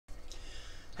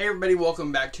Hey everybody,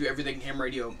 welcome back to Everything Ham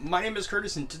Radio. My name is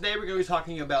Curtis and today we're going to be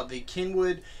talking about the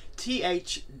Kenwood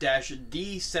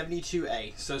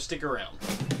TH-D72A, so stick around.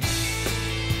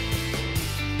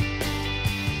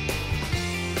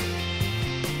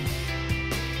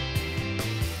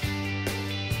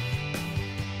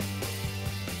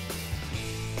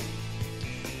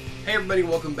 Hey everybody,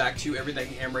 welcome back to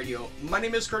Everything Ham Radio. My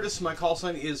name is Curtis, my call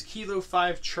sign is Kilo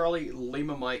 5 Charlie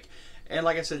Lima Mike. And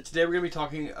like I said, today we're going to be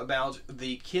talking about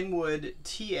the Kenwood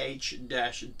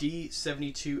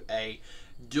TH-D72A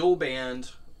dual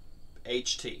band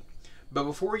HT. But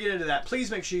before we get into that, please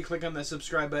make sure you click on that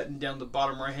subscribe button down the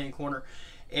bottom right hand corner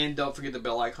and don't forget the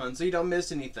bell icon so you don't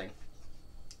miss anything.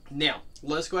 Now,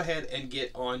 let's go ahead and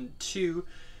get on to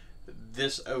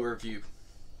this overview.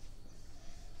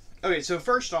 Okay, so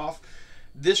first off,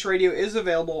 this radio is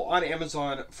available on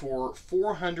Amazon for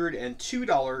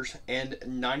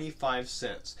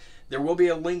 $402.95. There will be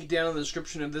a link down in the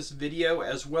description of this video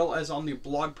as well as on the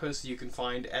blog post that you can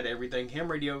find at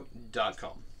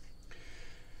everythinghamradio.com.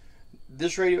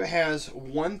 This radio has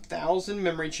 1,000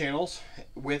 memory channels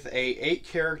with a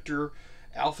 8-character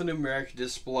alphanumeric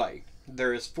display.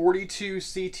 There is 42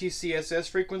 CTCSS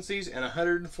frequencies and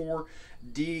 104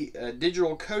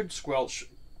 digital code squelch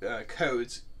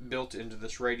codes built into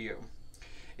this radio.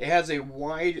 It has a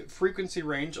wide frequency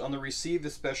range on the receive,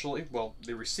 especially, well,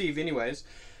 the receive anyways.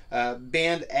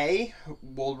 Band A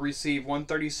will receive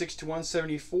 136 to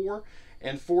 174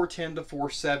 and 410 to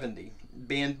 470.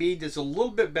 Band B does a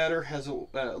little bit better, has a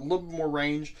little bit more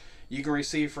range. You can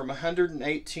receive from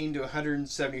 118 to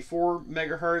 174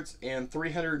 megahertz and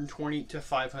 320 to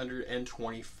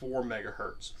 524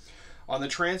 megahertz. On the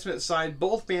transmit side,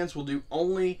 both bands will do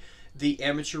only the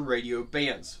amateur radio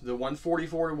bands, the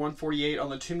 144 to 148 on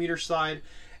the 2-meter side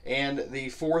and the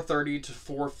 430 to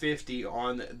 450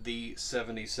 on the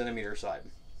 70 centimeter side.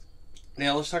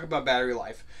 Now let's talk about battery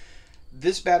life.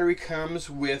 This battery comes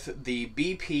with the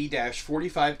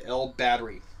BP-45L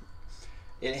battery.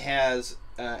 It has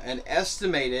an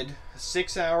estimated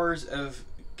 6 hours of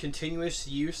continuous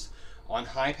use on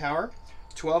high power,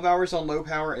 12 hours on low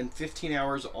power, and 15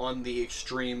 hours on the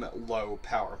extreme low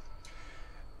power.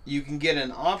 You can get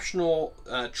an optional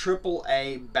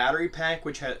AAA battery pack,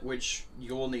 which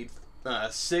you will need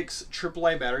 6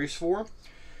 AAA batteries for.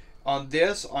 On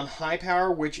this, on high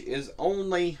power, which is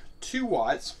only 2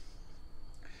 watts,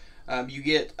 you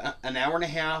get an hour and a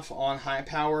half on high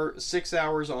power, 6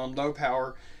 hours on low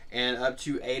power, and up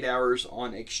to 8 hours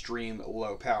on extreme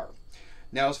low power.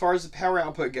 Now, as far as the power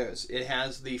output goes, it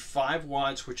has the 5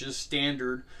 watts, which is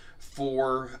standard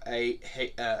for a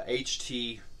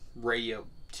HT radio.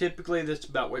 Typically, that's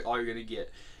about all you're going to get.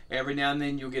 Every now and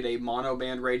then, you'll get a mono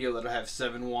band radio that'll have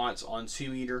 7 watts on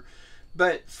 2-meter,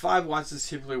 but 5 watts is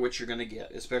typically what you're going to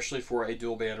get, especially for a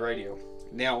dual band radio.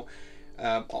 Now,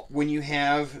 when you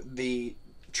have the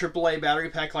AAA battery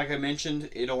pack, like I mentioned,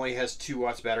 it only has 2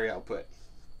 watts battery output.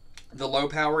 The low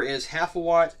power is half a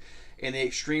watt, and the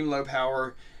extreme low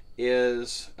power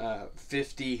is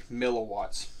 50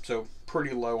 milliwatts, so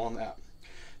pretty low on that.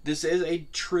 This is a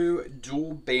true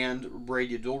dual band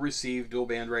radio, dual receive, dual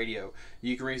band radio.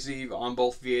 You can receive on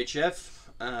both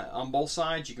VHF on both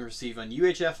sides, you can receive on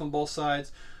UHF on both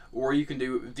sides, or you can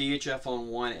do VHF on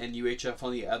one and UHF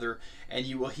on the other, and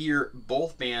you will hear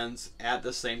both bands at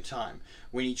the same time.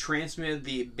 When you transmit,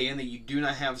 the band that you do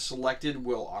not have selected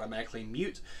will automatically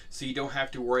mute, so you don't have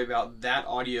to worry about that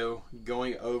audio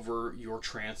going over your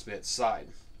transmit side.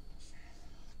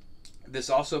 This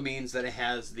also means that it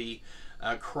has the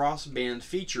cross-band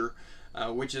feature,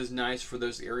 which is nice for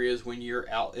those areas when you're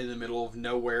out in the middle of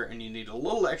nowhere and you need a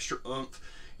little extra oomph.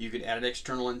 You can add an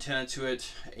external antenna to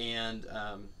it and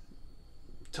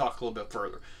talk a little bit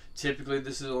further. Typically,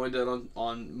 this is only done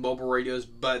on mobile radios,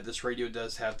 but this radio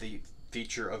does have the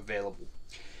feature available.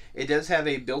 It does have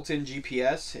a built-in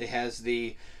GPS. It has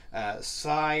the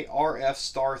RF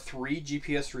Star 3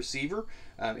 GPS receiver.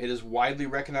 It is widely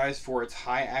recognized for its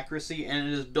high accuracy, and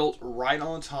it is built right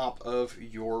on the top of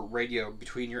your radio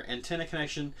between your antenna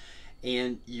connection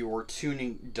and your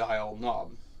tuning dial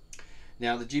knob.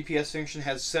 Now, the GPS function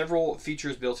has several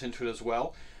features built into it as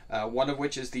well, one of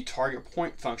which is the target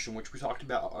point function, which we talked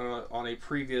about on a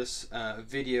previous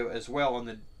video as well on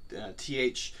the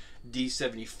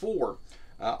TH-D74.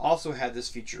 Also had this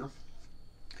feature.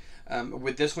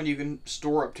 With this one, you can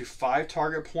store up to 5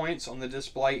 target points on the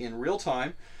display in real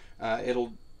time.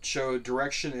 It'll show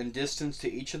direction and distance to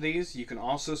each of these. You can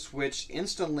also switch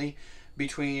instantly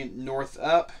between north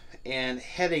up and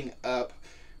heading up,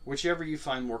 whichever you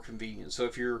find more convenient. So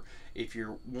if you're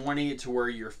wanting it to where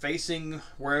you're facing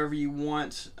wherever you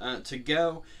want to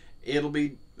go, it'll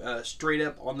be straight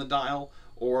up on the dial,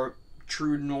 or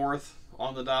true north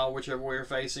on the dial, whichever way you're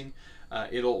facing,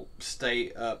 it'll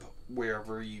stay up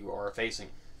wherever you are facing.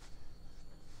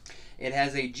 It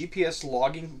has a GPS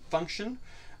logging function.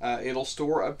 It'll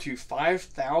store up to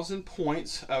 5,000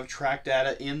 points of track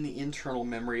data in the internal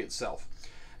memory itself.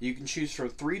 You can choose from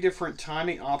 3 different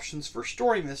timing options for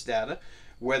storing this data,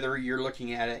 whether you're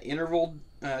looking at an interval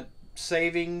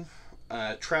saving,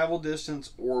 travel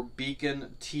distance, or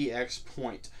beacon TX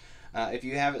point. If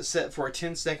you have it set for a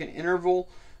 10-second interval,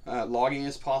 logging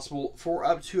is possible for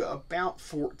up to about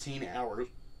 14 hours.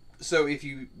 So if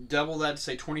you double that to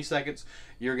say 20 seconds,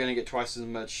 you're going to get twice as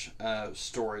much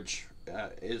storage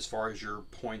as far as your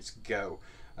points go.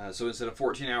 So instead of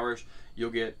 14 hours,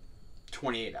 you'll get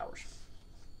 28 hours.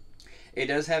 It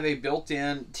does have a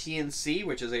built-in TNC,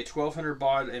 which is a 1200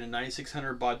 baud and a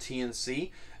 9600 baud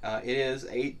TNC. It is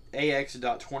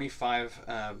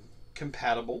AX.25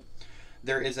 compatible.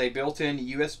 There is a built-in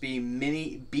USB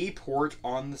mini B port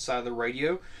on the side of the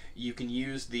radio. You can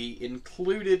use the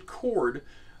included cord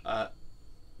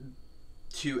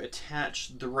to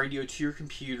attach the radio to your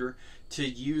computer to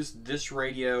use this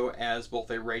radio as both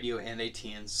a radio and a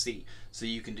TNC. So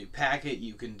you can do packet,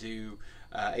 you can do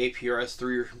APRS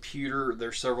through your computer.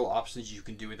 There's several options you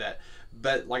can do with that.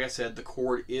 But like I said, the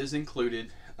cord is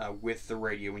included with the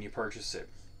radio when you purchase it.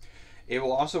 It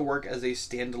will also work as a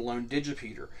standalone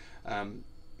digipeater.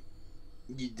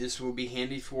 This will be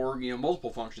handy for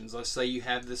multiple functions. Let's say you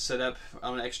have this set up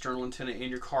on an external antenna in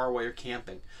your car while you're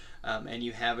camping, and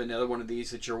you have another one of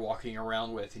these that you're walking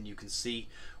around with, and you can see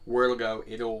where it'll go.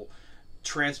 It'll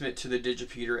transmit to the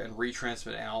digipeater and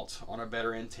retransmit out on a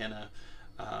better antenna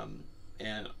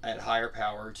and at higher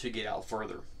power to get out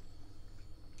further.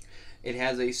 It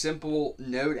has a simple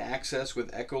node access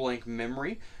with Echolink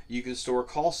memory. You can store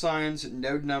call signs,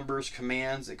 node numbers,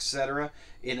 commands, etc.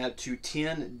 in up to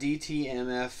 10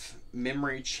 DTMF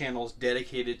memory channels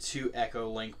dedicated to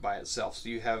Echolink by itself. So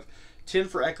you have 10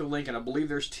 for Echolink, and I believe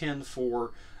there's 10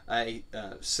 for a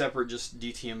separate just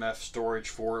DTMF storage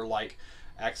for like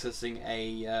accessing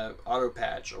a auto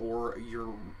patch or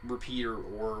your repeater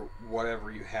or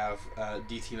whatever you have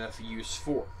DTMF use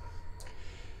for.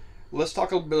 Let's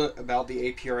talk a little bit about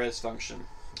the APRS function.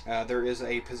 There is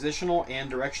a positional and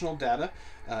directional data.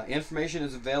 Information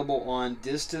is available on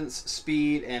distance,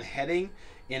 speed, and heading,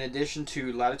 in addition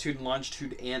to latitude and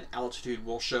longitude and altitude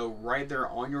will show right there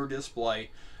on your display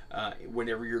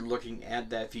whenever you're looking at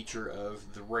that feature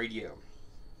of the radio.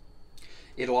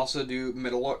 It'll also do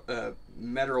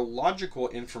meteorological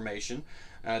information.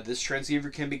 This transceiver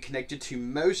can be connected to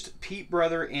most Peat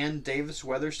Brother and Davis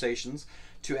weather stations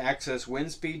to access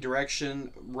wind speed,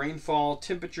 direction, rainfall,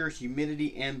 temperature,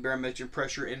 humidity, and barometric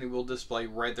pressure, and it will display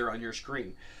right there on your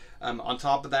screen. On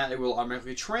top of that, it will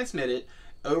automatically transmit it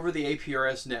over the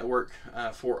APRS network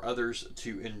for others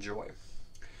to enjoy.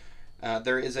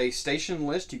 There is a station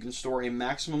list. You can store a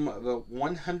maximum of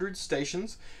 100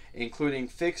 stations, including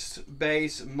fixed,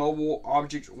 base, mobile,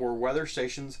 object, or weather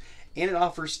stations, and it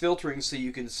offers filtering so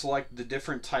you can select the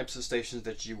different types of stations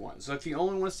that you want. So if you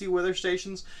only want to see weather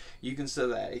stations, you can set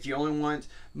that. If you only want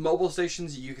mobile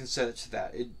stations, you can set it to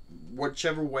that,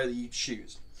 whichever way that you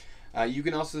choose. You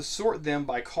can also sort them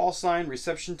by call sign,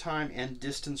 reception time, and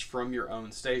distance from your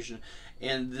own station.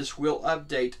 And this will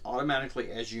update automatically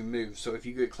as you move. So if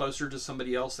you get closer to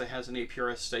somebody else that has an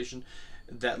APRS station,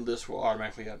 that list will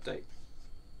automatically update.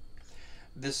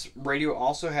 This radio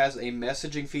also has a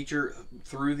messaging feature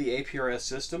through the APRS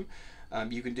system.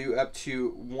 You can do up to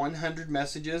 100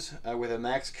 messages with a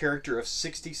max character of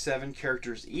 67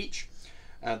 characters each.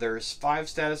 There's 5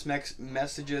 status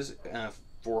messages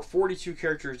for 42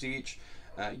 characters each.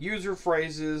 User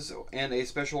phrases and a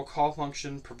special call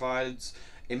function provides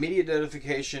immediate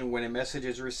notification when a message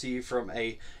is received from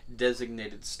a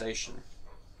designated station.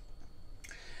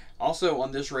 Also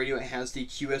on this radio, it has the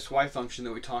QSY function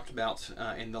that we talked about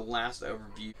in the last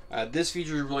overview. This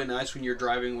feature is really nice when you're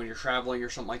driving, when you're traveling or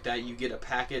something like that. You get a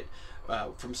packet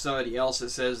from somebody else that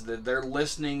says that they're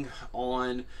listening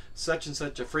on such and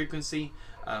such a frequency.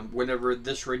 Whenever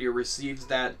this radio receives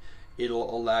that,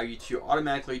 it'll allow you to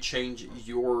automatically change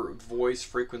your voice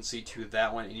frequency to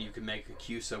that one, and you can make a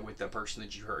QSO with that person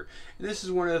that you heard. And this is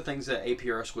one of the things that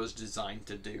APRS was designed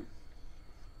to do.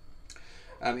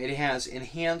 It has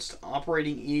enhanced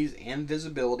operating ease and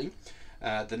visibility.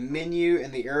 The menu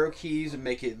and the arrow keys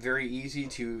make it very easy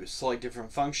to select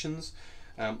different functions.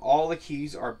 All the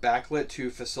keys are backlit to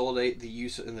facilitate the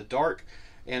use in the dark,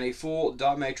 and a full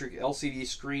dot matrix LCD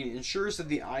screen ensures that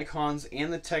the icons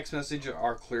and the text message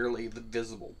are clearly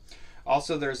visible.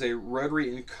 Also, there's a rotary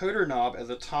encoder knob at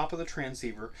the top of the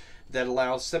transceiver that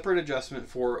allows separate adjustment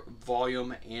for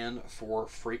volume and for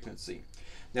frequency.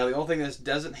 Now, the only thing this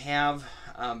doesn't have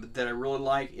that I really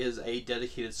like is a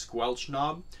dedicated squelch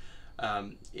knob.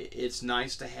 It's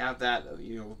nice to have that,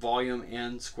 volume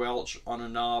and squelch on a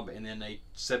knob, and then a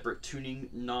separate tuning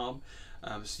knob,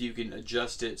 so you can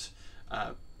adjust it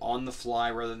on the fly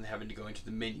rather than having to go into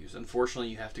the menus. Unfortunately,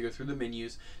 you have to go through the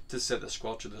menus to set the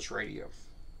squelch of this radio.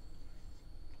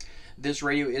 This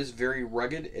radio is very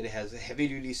rugged. It has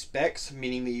heavy-duty specs,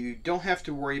 meaning that you don't have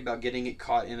to worry about getting it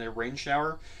caught in a rain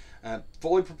shower.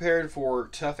 Fully prepared for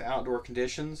tough outdoor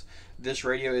conditions, this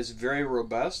radio is very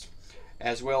robust,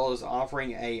 as well as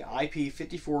offering a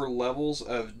IP54 levels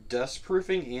of dust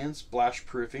proofing and splash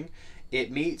proofing.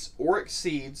 It meets or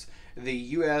exceeds the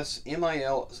US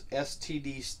MIL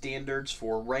STD standards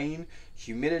for rain,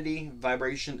 humidity,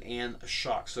 vibration, and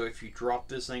shock. So if you drop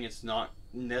this thing, it's not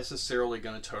necessarily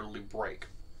going to totally break.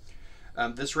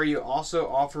 This radio also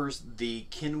offers the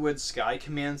Kenwood Sky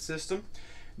Command system.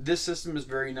 This system is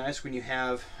very nice when you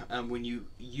have when you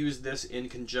use this in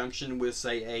conjunction with,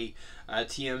 say, a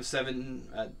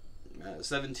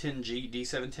TM710G,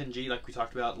 D710G, like we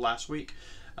talked about last week.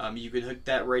 You can hook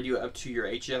that radio up to your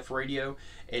HF radio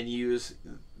and use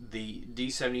the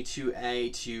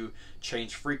D72A to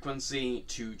change frequency,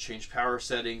 to change power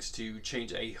settings, to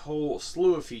change a whole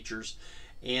slew of features.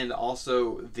 And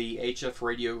also the HF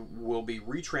radio will be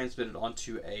retransmitted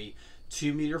onto a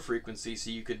 2-meter frequency,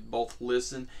 so you could both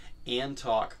listen and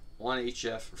talk on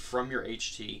HF from your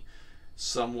HT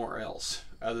somewhere else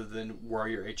other than where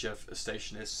your HF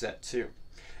station is set to.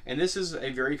 And this is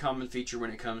a very common feature when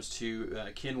it comes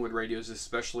to Kenwood radios,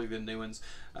 especially the new ones.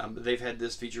 They've had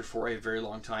this feature for a very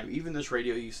long time. Even this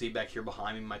radio you see back here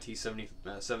behind me, my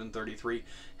T733,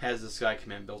 has the Sky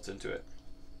Command built into it.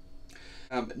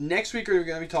 Next week we're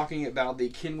going to be talking about the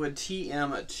Kenwood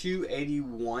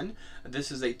TM281. This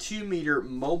is a 2-meter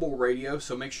mobile radio,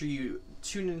 so make sure you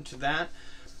tune into that.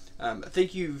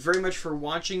 Thank you very much for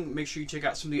watching. Make sure you check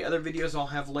out some of the other videos I'll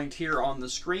have linked here on the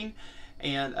screen.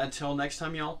 And until next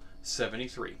time, y'all,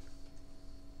 73.